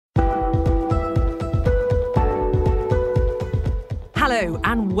Hello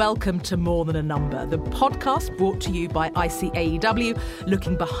and welcome to More Than a Number, the podcast brought to you by ICAEW,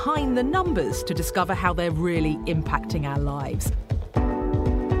 looking behind the numbers to discover how they're really impacting our lives.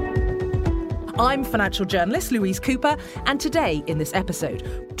 I'm financial journalist Louise Cooper, and today in this episode,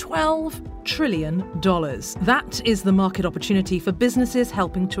 $12 trillion. That is the market opportunity for businesses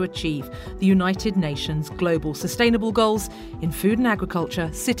helping to achieve the United Nations Global Sustainable Goals in food and agriculture,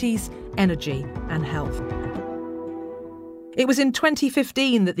 cities, energy and health. It was in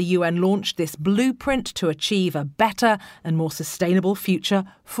 2015 that the UN launched this blueprint to achieve a better and more sustainable future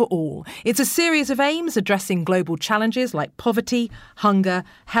for all. It's a series of aims addressing global challenges like poverty, hunger,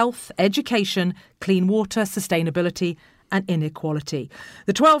 health, education, clean water, sustainability and inequality.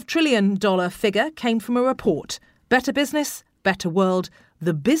 The $12 trillion figure came from a report, Better Business, Better World,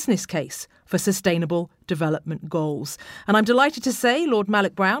 the business case for Sustainable Development Goals. And I'm delighted to say Lord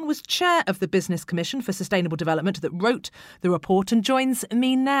Malloch-Brown was chair of the Business Commission for Sustainable Development that wrote the report and joins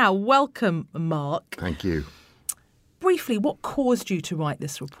me now. Welcome, Mark. Thank you. Briefly, what caused you to write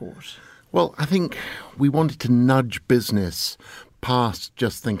this report? Well, I think we wanted to nudge business past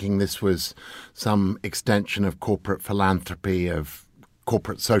just thinking this was some extension of corporate philanthropy, of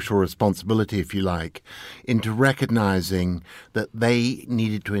corporate social responsibility, if you like, into recognizing that they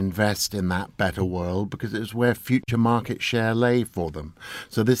needed to invest in that better world because it was where future market share lay for them.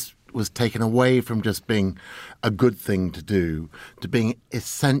 So this was taken away from just being a good thing to do to being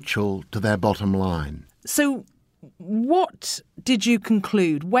essential to their bottom line. So what did you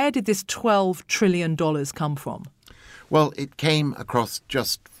conclude? Where did this $12 trillion come from? Well, it came across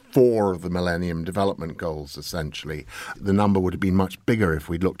just 4 of the Millennium Development Goals, essentially. The number would have been much bigger if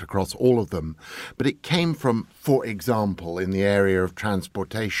we'd looked across all of them. But it came from, for example, in the area of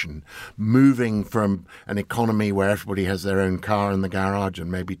transportation, moving from an economy where everybody has their own car in the garage and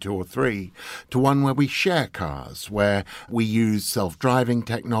maybe 2 or 3, to one where we share cars, where we use self-driving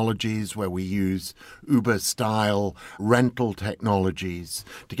technologies, where we use Uber-style rental technologies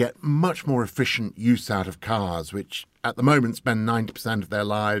to get much more efficient use out of cars, which at the moment spend 90% of their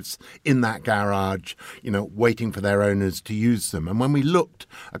lives in that garage, waiting for their owners to use them. And when we looked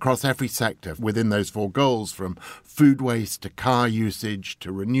across every sector within those 4 goals, from food waste to car usage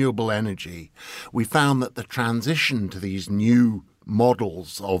to renewable energy, we found that the transition to these new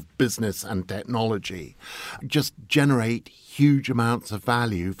models of business and technology just generate huge amounts of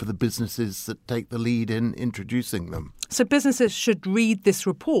value for the businesses that take the lead in introducing them. So businesses should read this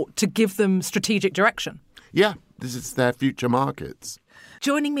report to give them strategic direction? Yeah. This is their future markets.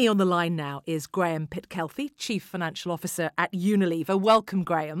 Joining me on the line now is Graham Pitkelthy, Chief Financial Officer at Unilever. Welcome,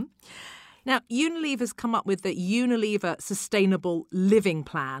 Graham. Now, Unilever's come up with the Unilever Sustainable Living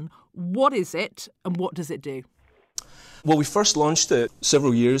Plan. What is it and what does it do? Well, we first launched it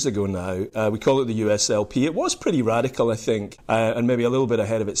several years ago now. We call it the USLP. It was pretty radical, I think, and maybe a little bit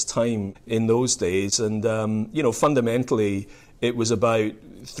ahead of its time in those days. And, fundamentally, it was about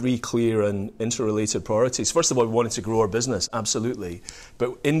 3 clear and interrelated priorities. First of all, we wanted to grow our business, absolutely.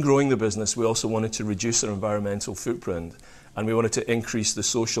 But in growing the business, we also wanted to reduce our environmental footprint, and we wanted to increase the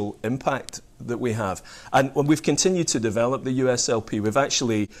social impact that we have. And when we've continued to develop the USLP, we've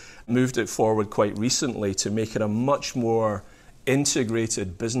actually moved it forward quite recently to make it a much more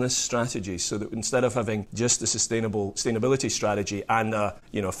integrated business strategy, so that instead of having just a sustainability strategy and a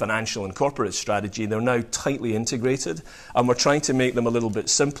financial and corporate strategy, they're now tightly integrated, and we're trying to make them a little bit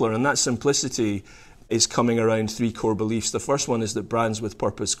simpler. And that simplicity is coming around 3 core beliefs. The first one is that brands with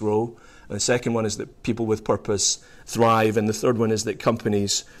purpose grow, and the second one is that people with purpose thrive, and the third one is that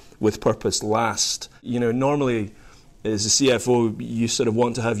companies with purpose last. Normally as a CFO you sort of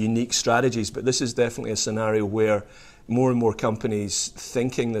want to have unique strategies, but this is definitely a scenario where more and more companies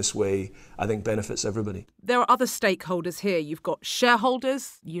thinking this way, I think, benefits everybody. There are other stakeholders here. You've got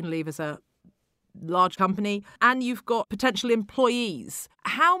shareholders. Unilever's a large company. And you've got potential employees.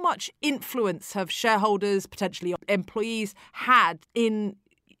 How much influence have shareholders, potentially employees, had in,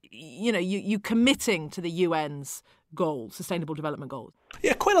 you committing to the UN's goals, Sustainable Development Goals?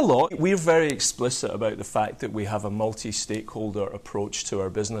 Yeah, quite a lot. We're very explicit about the fact that we have a multi-stakeholder approach to our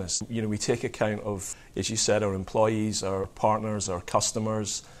business. We take account of, as you said, our employees, our partners, our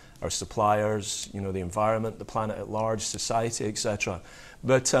customers, our suppliers, the environment, the planet at large, society, etc.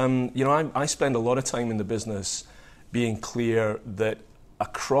 But, I spend a lot of time in the business being clear that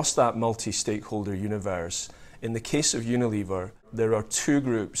across that multi-stakeholder universe, in the case of Unilever, there are 2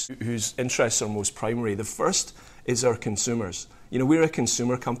 groups whose interests are most primary. The first is our consumers. You know, we're a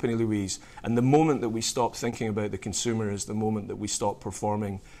consumer company, Louise, and the moment that we stop thinking about the consumer is the moment that we stop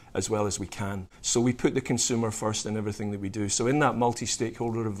performing as well as we can. So we put the consumer first in everything that we do. So in that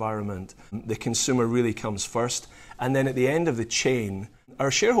multi-stakeholder environment, the consumer really comes first. And then at the end of the chain,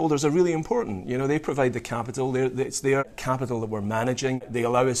 our shareholders are really important. You know, they provide the capital. It's their capital that we're managing. They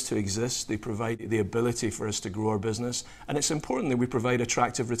allow us to exist. They provide the ability for us to grow our business. And it's important that we provide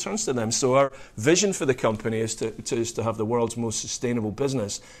attractive returns to them. So our vision for the company is to have the world's most sustainable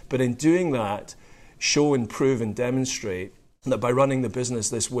business. But in doing that, show and prove and demonstrate that by running the business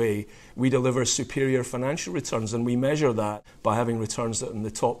this way, we deliver superior financial returns, and we measure that by having returns that are in the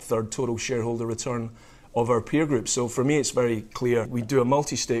top third total shareholder return of our peer group. So for me, it's very clear. We do a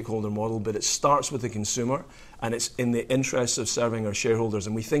multi-stakeholder model, but it starts with the consumer, and it's in the interests of serving our shareholders.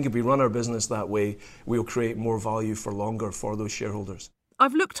 And we think if we run our business that way, we'll create more value for longer for those shareholders.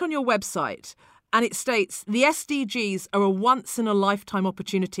 I've looked on your website, and it states the SDGs are a once-in-a-lifetime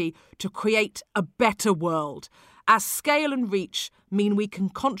opportunity to create a better world, as scale and reach mean we can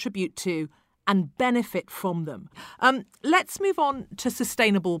contribute to and benefit from them. Let's move on to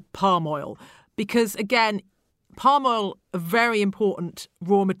sustainable palm oil, because, again, palm oil, a very important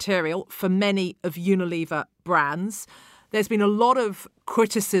raw material for many of Unilever brands. There's been a lot of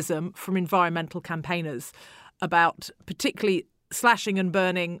criticism from environmental campaigners about particularly slashing and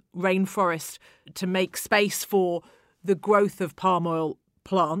burning rainforest to make space for the growth of palm oil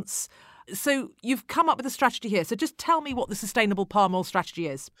plants. So you've come up with a strategy here. So just tell me what the sustainable palm oil strategy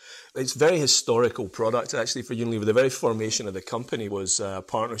is. It's a very historical product, actually, for Unilever. The very formation of the company was a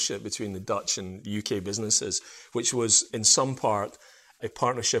partnership between the Dutch and UK businesses, which was in some part a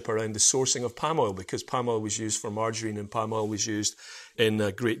partnership around the sourcing of palm oil, because palm oil was used for margarine and palm oil was used in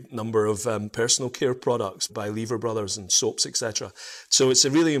a great number of personal care products by Lever Brothers and soaps, etc. So it's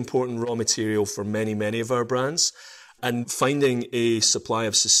a really important raw material for many, many of our brands. And finding a supply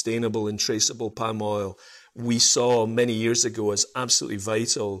of sustainable and traceable palm oil, we saw many years ago as absolutely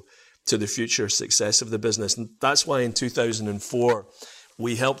vital to the future success of the business. And that's why in 2004,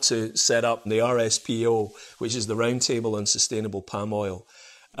 we helped to set up the RSPO, which is the Roundtable on Sustainable Palm Oil.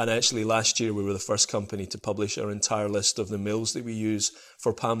 And actually last year, we were the first company to publish our entire list of the mills that we use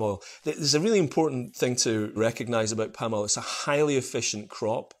for palm oil. There's a really important thing to recognise about palm oil. It's a highly efficient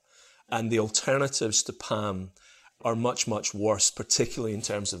crop, and the alternatives to palm are much, much worse, particularly in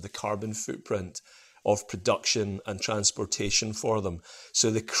terms of the carbon footprint of production and transportation for them. So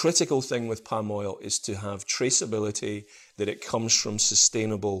the critical thing with palm oil is to have traceability, that it comes from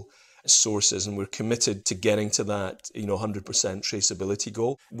sustainable sources, and we're committed to getting to that 100% traceability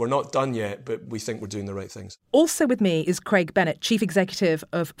goal. We're not done yet, but we think we're doing the right things. Also with me is Craig Bennett, Chief Executive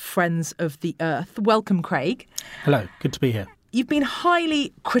of Friends of the Earth. Welcome, Craig. Hello, good to be here. You've been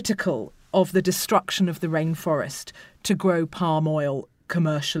highly critical of the destruction of the rainforest to grow palm oil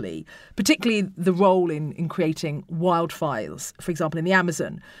commercially, particularly the role in creating wildfires, for example, in the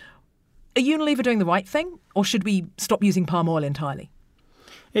Amazon. Are Unilever doing the right thing, or should we stop using palm oil entirely?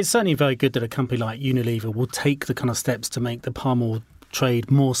 It's certainly very good that a company like Unilever will take the kind of steps to make the palm oil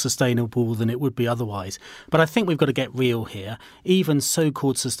trade more sustainable than it would be otherwise. But I think we've got to get real here. Even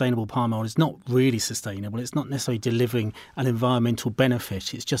so-called sustainable palm oil is not really sustainable. It's not necessarily delivering an environmental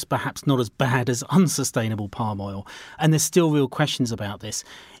benefit. It's just perhaps not as bad as unsustainable palm oil. And there's still real questions about this.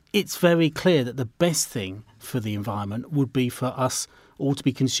 It's very clear that the best thing for the environment would be for us all to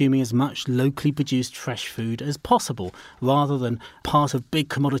be consuming as much locally produced fresh food as possible, rather than part of big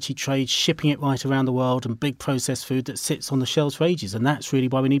commodity trade, shipping it right around the world, and big processed food that sits on the shelves for ages. And that's really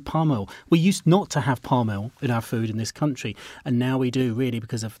why we need palm oil. We used not to have palm oil in our food in this country, and now we do, really,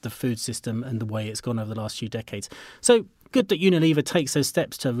 because of the food system and the way it's gone over the last few decades. So good that Unilever takes those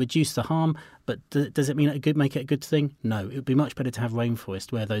steps to reduce the harm, but does it mean make it a good thing? No, it would be much better to have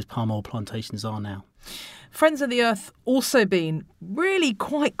rainforest where those palm oil plantations are now. Friends of the Earth also been really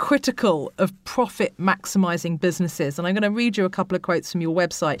quite critical of profit maximising businesses. And I'm going to read you a couple of quotes from your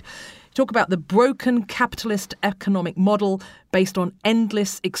website. You talk about the broken capitalist economic model based on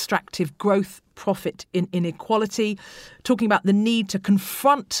endless extractive growth, profit in inequality, talking about the need to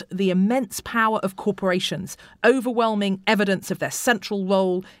confront the immense power of corporations, overwhelming evidence of their central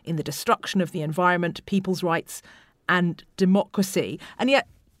role in the destruction of the environment, people's rights and democracy. And yet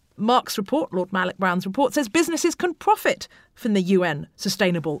Mark's report, Lord Malloch Brown's report, says businesses can profit from the UN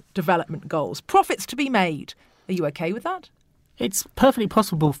Sustainable Development Goals. Profits to be made. Are you OK with that? It's perfectly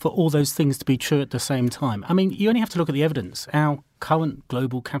possible for all those things to be true at the same time. I mean, you only have to look at the evidence. Our current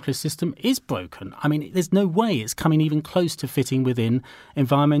global capitalist system is broken. I mean, there's no way it's coming even close to fitting within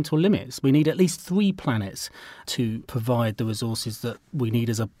environmental limits. We need at least 3 planets to provide the resources that we need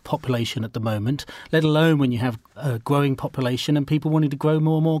as a population at the moment, let alone when you have a growing population and people wanting to grow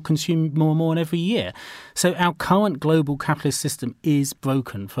more and more, consume more and more in every year. So our current global capitalist system is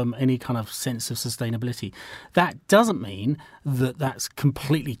broken from any kind of sense of sustainability. That doesn't mean that that's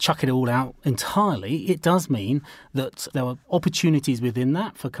completely chuck it all out entirely. It does mean that there are opportunities within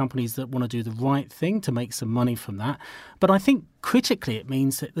that for companies that want to do the right thing to make some money from that. But I think critically it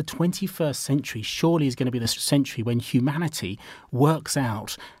means that the 21st century surely is going to be the century when humanity works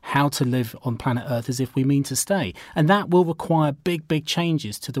out how to live on planet Earth as if we mean to stay. And that will require big, big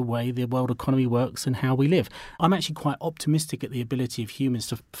changes to the way the world economy works and how we live. I'm actually quite optimistic at the ability of humans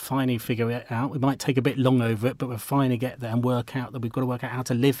to finally figure it out. We might take a bit long over it, but we'll finally get there and work out that we've got to work out how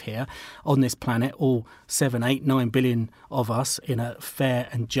to live here on this planet, all 7, 8, 9 billion of us, in a fair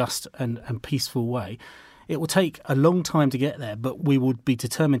and just and peaceful way. It will take a long time to get there, but we will be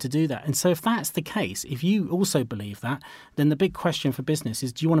determined to do that. And so if that's the case, if you also believe that, then the big question for business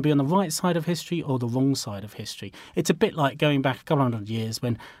is, do you want to be on the right side of history or the wrong side of history? It's a bit like going back a couple hundred years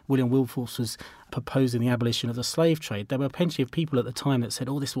when William Wilberforce was proposing the abolition of the slave trade. There were plenty of people at the time that said,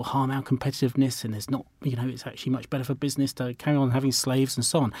 oh, this will harm our competitiveness and there's not, it's actually much better for business to carry on having slaves and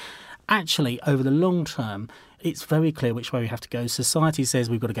so on. Actually, over the long term, it's very clear which way we have to go. Society says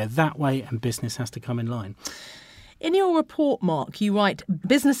we've got to go that way and business has to come in line. In your report, Mark, you write,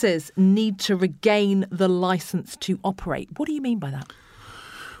 businesses need to regain the licence to operate. What do you mean by that?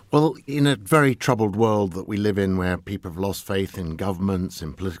 Well, in a very troubled world that we live in, where people have lost faith in governments,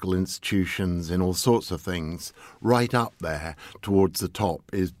 in political institutions, in all sorts of things, right up there towards the top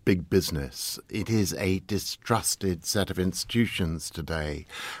is big business. It is a distrusted set of institutions today.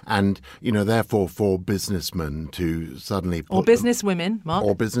 And, therefore, for businessmen to suddenly put... Or businesswomen, Mark.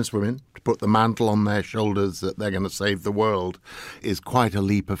 Or businesswomen to put the mantle on their shoulders that they're going to save the world is quite a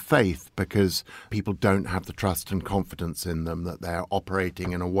leap of faith, because people don't have the trust and confidence in them that they're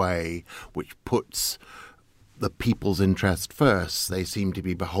operating in a way which puts the people's interest first. They seem to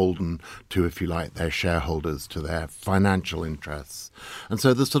be beholden to, if you like, their shareholders, to their financial interests. And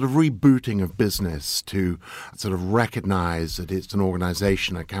so the sort of rebooting of business to sort of recognise that it's an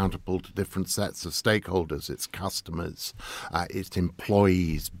organisation accountable to different sets of stakeholders, its customers, its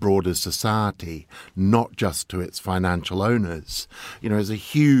employees, broader society, not just to its financial owners, is a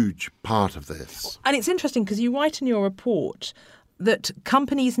huge part of this. And it's interesting because you write in your report that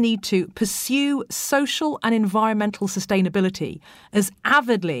companies need to pursue social and environmental sustainability as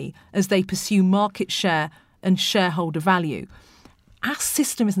avidly as they pursue market share and shareholder value. Our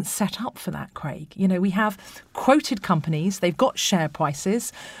system isn't set up for that, Craig. We have quoted companies, they've got share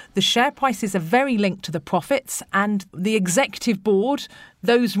prices. The share prices are very linked to the profits, and the executive board,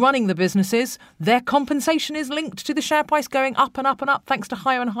 those running the businesses, their compensation is linked to the share price going up and up and up thanks to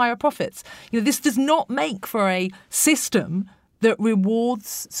higher and higher profits. This does not make for a system that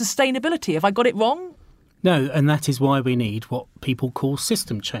rewards sustainability. Have I got it wrong? No, and that is why we need what people call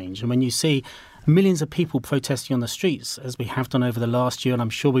system change. And when you see millions of people protesting on the streets, as we have done over the last year, and I'm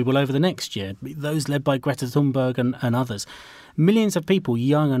sure we will over the next year, those led by Greta Thunberg and others, millions of people,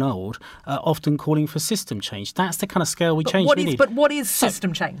 young and old, are often calling for system change. That's the kind of scale we need. But what is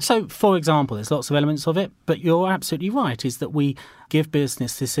system change? So, for example, there's lots of elements of it, but you're absolutely right, is that we give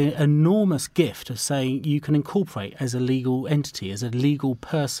business this enormous gift of saying you can incorporate as a legal entity, as a legal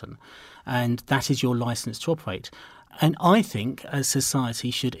person, and that is your licence to operate. And I think a society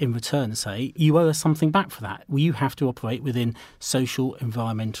should in return say, you owe us something back for that. You have to operate within social,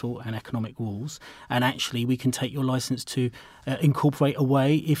 environmental and economic rules. And actually we can take your licence to incorporate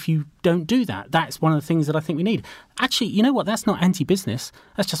away if you don't do that. That's one of the things that I think we need. Actually, you know what? That's not anti-business.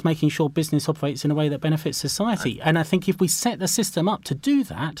 That's just making sure business operates in a way that benefits society. And I think if we set the system up to do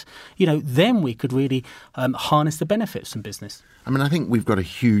that, then we could really harness the benefits from business. I think we've got a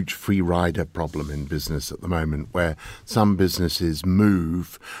huge free rider problem in business at the moment, where some businesses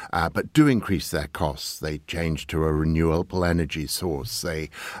move but do increase their costs. They change to a renewable energy source. They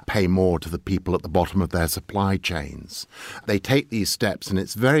pay more to the people at the bottom of their supply chains. They take these steps, and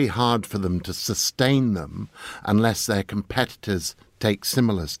it's very hard for them to sustain them unless their competitors take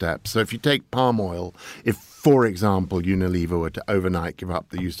similar steps. So if you take palm oil, if, for example, Unilever were to overnight give up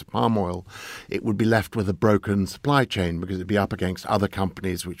the use of palm oil, it would be left with a broken supply chain, because it'd be up against other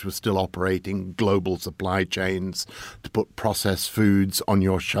companies which were still operating global supply chains to put processed foods on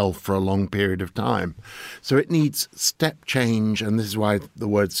your shelf for a long period of time. So it needs step change, and this is why the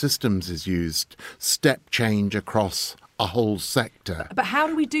word systems is used, step change across a whole sector. But how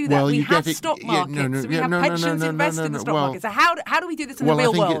do we do that? Well, we you have get it- stock yeah, markets. We have pensions invested in the stock market. So how do we do this in the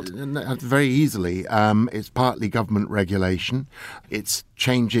real world? Very easily. It's partly government regulation. It's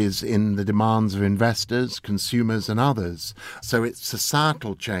changes in the demands of investors, consumers and others. So it's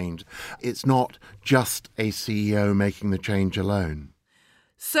societal change. It's not just a CEO making the change alone.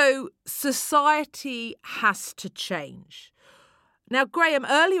 So society has to change. Now, Graham,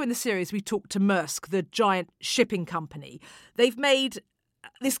 earlier in the series, we talked to Maersk, the giant shipping company. They've made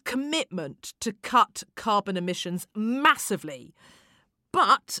this commitment to cut carbon emissions massively,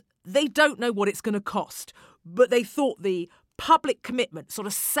 but they don't know what it's going to cost. But they thought the public commitment, sort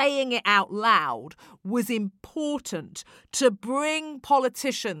of saying it out loud, was important to bring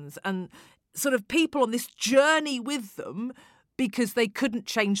politicians and sort of people on this journey with them because they couldn't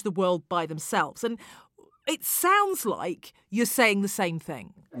change the world by themselves. And it sounds like you're saying the same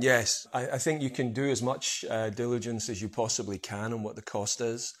thing. Yes, I think you can do as much diligence as you possibly can on what the cost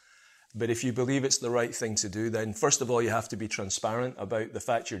is. But if you believe it's the right thing to do, then first of all, you have to be transparent about the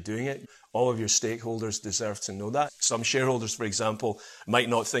fact you're doing it. All of your stakeholders deserve to know that. Some shareholders, for example, might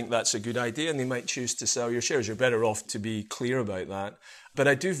not think that's a good idea and they might choose to sell your shares. You're better off to be clear about that. But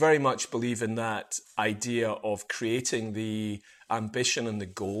I do very much believe in that idea of creating the ambition and the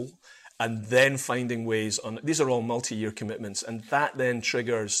goal and then finding ways on. These are all multi-year commitments, and that then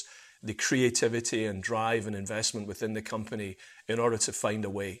triggers the creativity and drive and investment within the company in order to find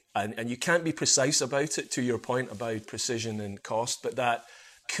a way. And you can't be precise about it, to your point about precision and cost, but that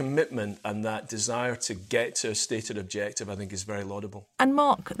commitment and that desire to get to a stated objective, I think, is very laudable. And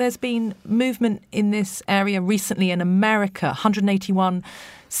Mark, there's been movement in this area recently in America. 181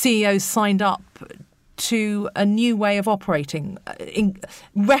 CEOs signed up to a new way of operating,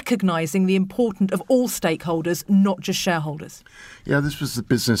 recognising the importance of all stakeholders, not just shareholders. Yeah, this was the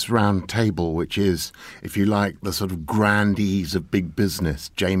Business Roundtable, which is, if you like, the sort of grandees of big business.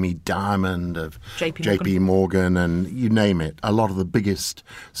 Jamie Dimon of JP Morgan and you name it, a lot of the biggest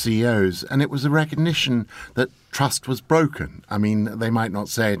CEOs. And it was a recognition that trust was broken. I mean, they might not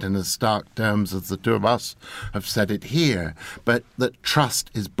say it in as stark terms as the two of us have said it here, but that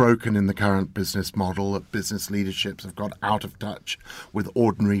trust is broken in the current business model, that business leaderships have got out of touch with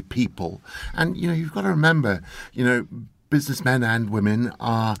ordinary people. And, you've got to remember, businessmen and women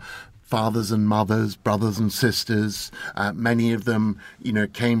are fathers and mothers, brothers and sisters. Many of them,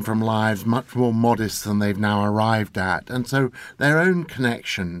 came from lives much more modest than they've now arrived at. And so their own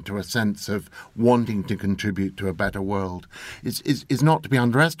connection to a sense of wanting to contribute to a better world is not to be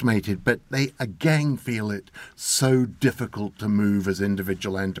underestimated, but they again feel it so difficult to move as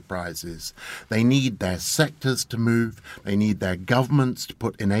individual enterprises. They need their sectors to move. They need their governments to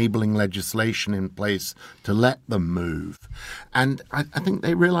put enabling legislation in place to let them move. And I think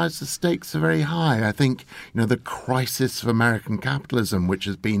they realize the stakes are very high. I think, the crisis of American capitalism, which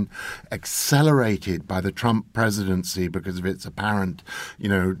has been accelerated by the Trump presidency because of its apparent,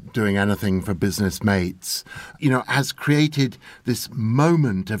 doing anything for business mates, has created this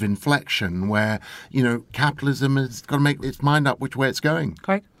moment of inflection where, capitalism has got to make its mind up which way it's going.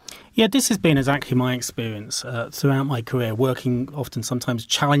 Craig? Yeah, this has been exactly my experience throughout my career, working often sometimes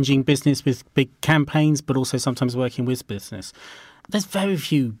challenging business with big campaigns, but also sometimes working with business. There's very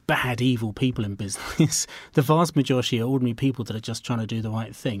few bad, evil people in business. The vast majority are ordinary people that are just trying to do the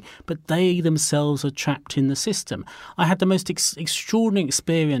right thing, but they themselves are trapped in the system. I had the most extraordinary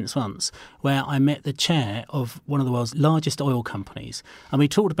experience once where I met the chair of one of the world's largest oil companies, and we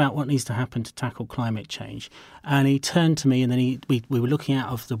talked about what needs to happen to tackle climate change. And he turned to me, and then we were looking out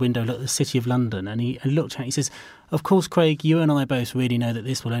of the window at the City of London, and he looked at it, he says, "Of course, Craig, you and I both really know that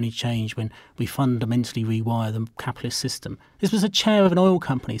this will only change when we fundamentally rewire the capitalist system." This was a chair of an oil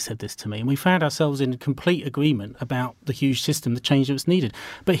company said this to me, and we found ourselves in complete agreement about the huge system, the change that was needed.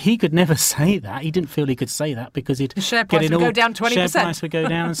 But he could never say that. He didn't feel he could say that because the share price would go down 20%. Share price would go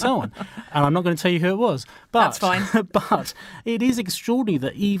down and so on. And I'm not going to tell you who it was. But, that's fine. But it is extraordinary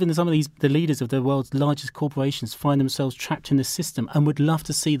that even some of the leaders of the world's largest corporations find themselves trapped in the system and would love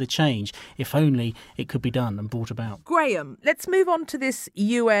to see the change if only it could be done and brought about. Graham, let's move on to this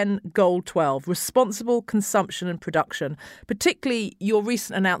UN Goal 12, responsible consumption and production, particularly your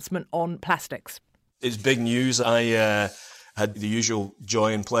recent announcement on plastics. It's big news. I had the usual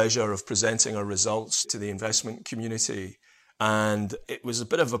joy and pleasure of presenting our results to the investment community. And it was a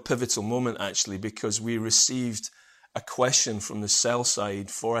bit of a pivotal moment, actually, because we received a question from the sell side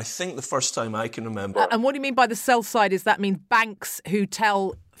for, I think, the first time I can remember. And what do you mean by the sell side? Is that mean banks who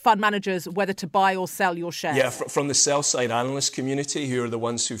tell fund managers whether to buy or sell your shares? Yeah, from the sell side analyst community, who are the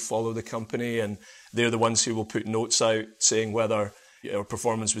ones who follow the company, and they're the ones who will put notes out saying whether our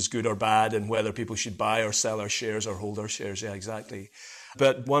performance was good or bad and whether people should buy or sell our shares or hold our shares. Yeah, exactly.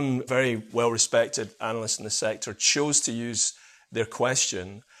 But one very well-respected analyst in the sector chose to use their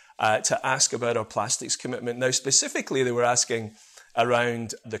question to ask about our plastics commitment. Now, specifically, they were asking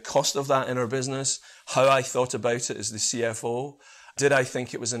around the cost of that in our business, how I thought about it as the CFO. Did I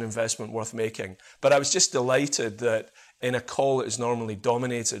think it was an investment worth making? But I was just delighted that in a call that is normally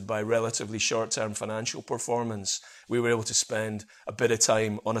dominated by relatively short-term financial performance, we were able to spend a bit of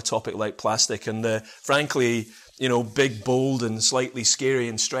time on a topic like plastic and the, frankly, big, bold and slightly scary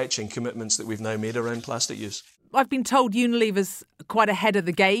and stretching commitments that we've now made around plastic use. I've been told Unilever's quite ahead of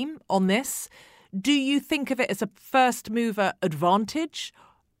the game on this. Do you think of it as a first mover advantage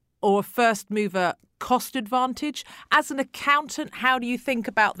or a first mover cost advantage? As an accountant, how do you think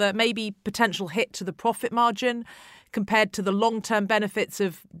about the maybe potential hit to the profit margin compared to the long-term benefits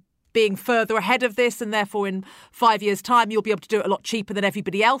of being further ahead of this, and therefore in 5 years' time you'll be able to do it a lot cheaper than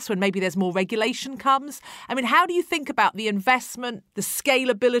everybody else when maybe there's more regulation comes? I mean, how do you think about the investment, the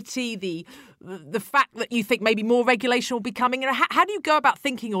scalability, the fact that you think maybe more regulation will be coming? And how do you go about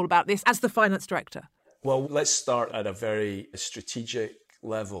thinking all about this as the finance director? Well, let's start at a very strategic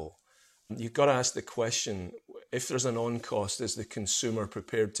level. You've got to ask the question, if there's an on-cost, is the consumer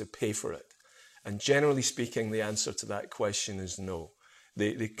prepared to pay for it? And generally speaking, the answer to that question is no.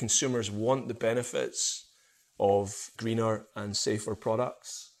 The consumers want the benefits of greener and safer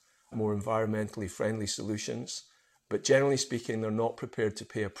products, more environmentally friendly solutions, but generally speaking, they're not prepared to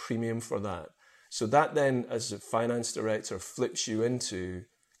pay a premium for that. So that then, as a finance director, flips you into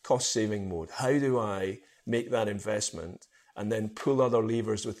cost-saving mode. How do I make that investment and then pull other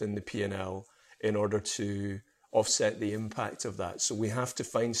levers within the P&L in order to offset the impact of that? So we have to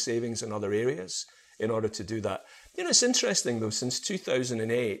find savings in other areas in order to do that. It's interesting, though, since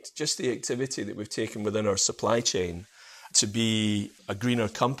 2008, just the activity that we've taken within our supply chain to be a greener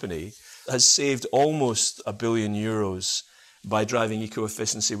company has saved almost €1 billion by driving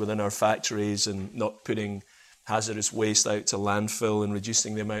eco-efficiency within our factories and not putting hazardous waste out to landfill and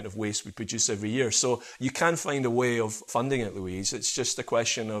reducing the amount of waste we produce every year. So you can find a way of funding it, Louise. It's just a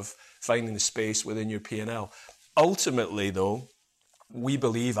question of finding the space within your P&L. Ultimately, though,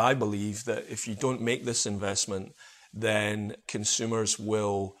 I believe that if you don't make this investment, then consumers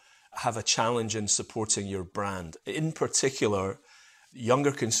will have a challenge in supporting your brand. In particular,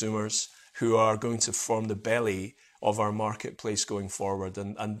 younger consumers who are going to form the belly of our marketplace going forward.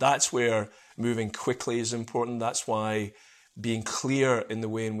 And that's where moving quickly is important. That's why being clear in the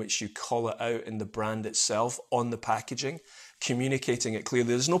way in which you call it out in the brand itself, on the packaging, communicating it clearly.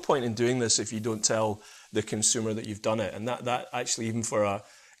 There's no point in doing this if you don't tell the consumer that you've done it. And that actually, even for a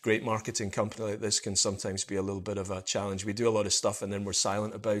great marketing company like this, can sometimes be a little bit of a challenge. We do a lot of stuff and then we're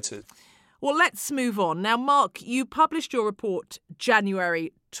silent about it. Well, let's move on. Now, Mark, you published your report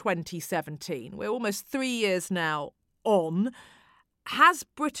January 2017. We're almost 3 years now on. Has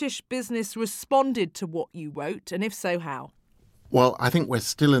British business responded to what you wrote? And if so, how? Well, I think we're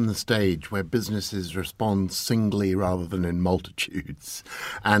still in the stage where businesses respond singly rather than in multitudes.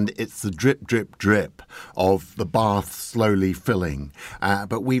 And it's the drip, drip, drip of the bath slowly filling.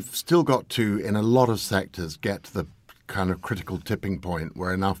 But we've still got to, in a lot of sectors, get to the kind of critical tipping point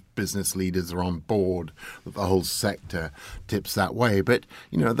where enough business leaders are on board that the whole sector tips that way. But,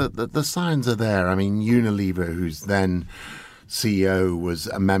 the signs are there. I mean, Unilever, who's then CEO, was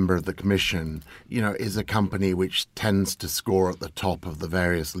a member of the commission, is a company which tends to score at the top of the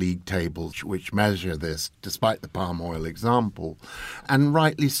various league tables which measure this, despite the palm oil example. And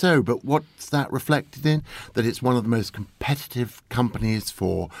rightly so. But what's that reflected in? That it's one of the most competitive companies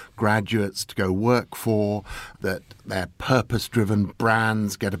for graduates to go work for, that their purpose-driven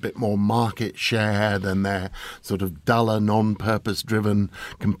brands get a bit more market share than their sort of duller, non-purpose-driven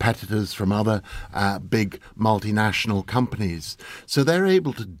competitors from other big multinational companies. So they're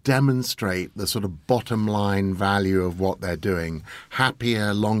able to demonstrate the sort of bottom line value of what they're doing.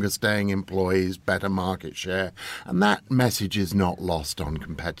 Happier, longer staying employees, better market share. And that message is not lost on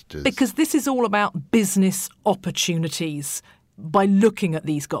competitors. Because this is all about business opportunities by looking at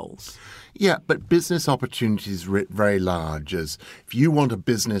these goals. Yeah, but business opportunities writ very large. As if you want a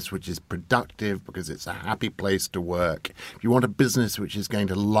business which is productive because it's a happy place to work, if you want a business which is going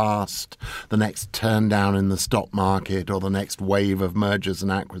to last the next turn down in the stock market or the next wave of mergers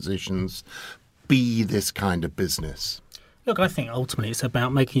and acquisitions, be this kind of business. Look, I think ultimately it's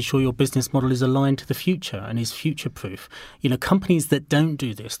about making sure your business model is aligned to the future and is future-proof. Companies that don't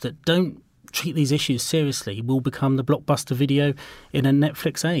do this, that don't treat these issues seriously will become the blockbuster video in a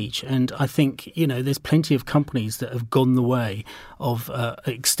Netflix age. And I think, there's plenty of companies that have gone the way of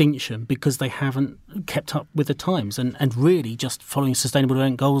extinction because they haven't kept up with the times. And really just following sustainable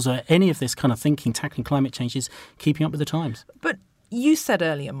development goals or any of this kind of thinking, tackling climate change is keeping up with the times. But you said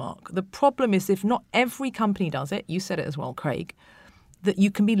earlier, Mark, the problem is if not every company does it, you said it as well, Craig, that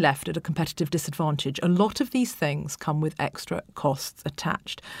you can be left at a competitive disadvantage. A lot of these things come with extra costs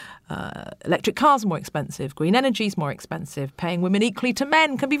attached. Electric cars are more expensive, green energy is more expensive, paying women equally to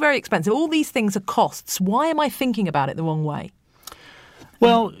men can be very expensive. All these things are costs. Why am I thinking about it the wrong way?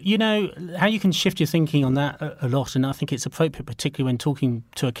 Well, how you can shift your thinking on that a lot, and I think it's appropriate, particularly when talking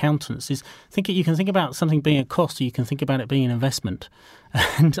to accountants, is you can think about something being a cost or you can think about it being an investment.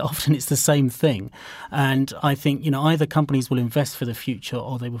 And often it's the same thing. And I think, either companies will invest for the future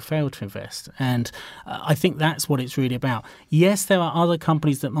or they will fail to invest. And I think that's what it's really about. Yes, there are other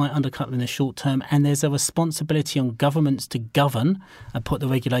companies that might undercut them in the short term, and there's a responsibility on governments to govern and put the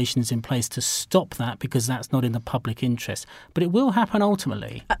regulations in place to stop that because that's not in the public interest. But it will happen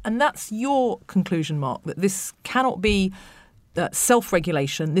ultimately. And that's your conclusion, Mark, that this cannot be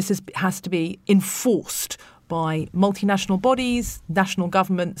self-regulation. This has to be enforced by multinational bodies, national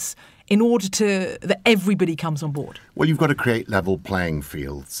governments, in order that everybody comes on board? Well, you've got to create level playing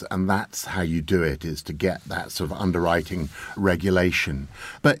fields, and that's how you do it, is to get that sort of underwriting regulation.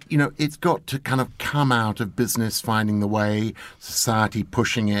 But, it's got to kind of come out of business finding the way, society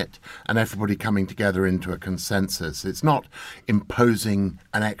pushing it, and everybody coming together into a consensus. It's not imposing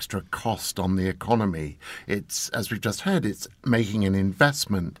an extra cost on the economy. It's, as we've just heard, it's making an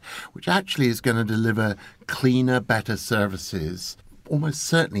investment, which actually is going to deliver cleaner, better services, almost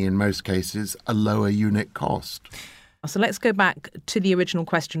certainly in most cases a lower unit cost. So let's go back to the original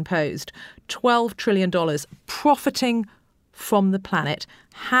question posed. $12 trillion profiting from the planet.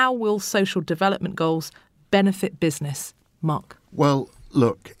 How will social development goals benefit business? Mark? Well,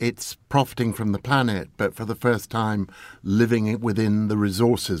 look, it's profiting from the planet, but for the first time living within the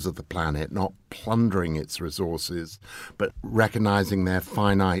resources of the planet, not plundering its resources, but recognising their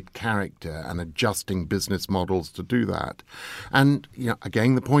finite character and adjusting business models to do that. And,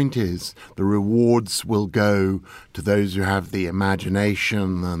 again, the point is the rewards will go to those who have the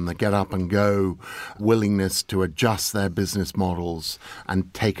imagination and the get up and go willingness to adjust their business models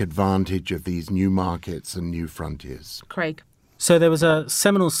and take advantage of these new markets and new frontiers. Craig? So there was a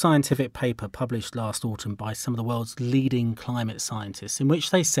seminal scientific paper published last autumn by some of the world's leading climate scientists in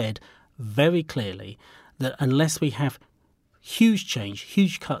which they said very clearly that unless we have huge change,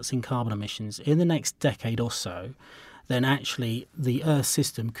 huge cuts in carbon emissions in the next decade or so, then actually the Earth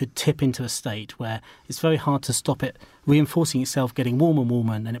system could tip into a state where it's very hard to stop it reinforcing itself, getting warmer and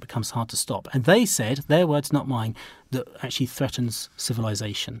warmer, and then it becomes hard to stop. And they said, their words, not mine, that actually threatens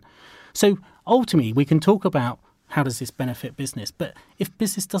civilization. So ultimately, we can talk about how does this benefit business? But if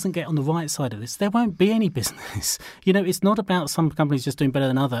business doesn't get on the right side of this, there won't be any business. It's not about some companies just doing better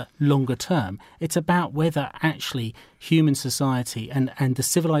than other longer term. It's about whether actually human society and the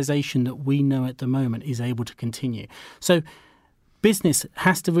civilization that we know at the moment is able to continue. So business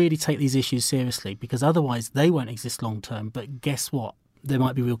has to really take these issues seriously because otherwise they won't exist long term. But guess what? There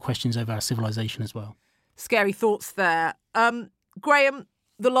might be real questions over our civilization as well. Scary thoughts there. Graham,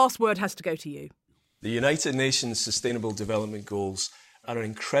 the last word has to go to you. The United Nations Sustainable Development Goals are an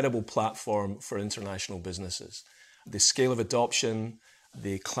incredible platform for international businesses. The scale of adoption,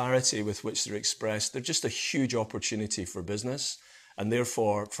 the clarity with which they're expressed, they're just a huge opportunity for business and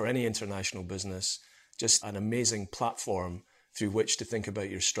therefore for any international business, just an amazing platform through which to think about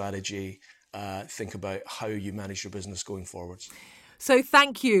your strategy, think about how you manage your business going forwards. So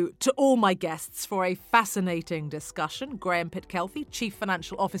thank you to all my guests for a fascinating discussion. Graham Pitkelthy, Chief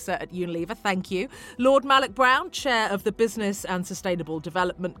Financial Officer at Unilever, thank you. Lord Malloch Brown, Chair of the Business and Sustainable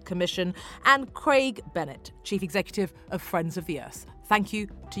Development Commission, and Craig Bennett, Chief Executive of Friends of the Earth. Thank you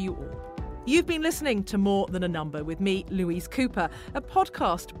to you all. You've been listening to More Than a Number with me, Louise Cooper, a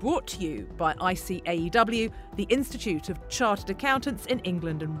podcast brought to you by ICAEW, the Institute of Chartered Accountants in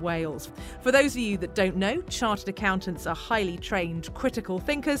England and Wales. For those of you that don't know, chartered accountants are highly trained critical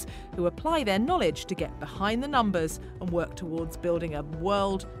thinkers who apply their knowledge to get behind the numbers and work towards building a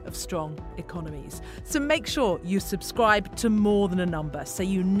world of strong economies. So make sure you subscribe to More Than a Number so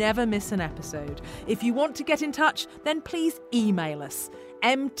you never miss an episode. If you want to get in touch, then please email us.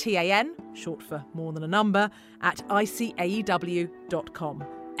 MTAN, short for More Than a Number, at ICAEW.com.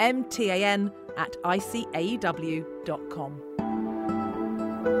 MTAN at ICAEW.com.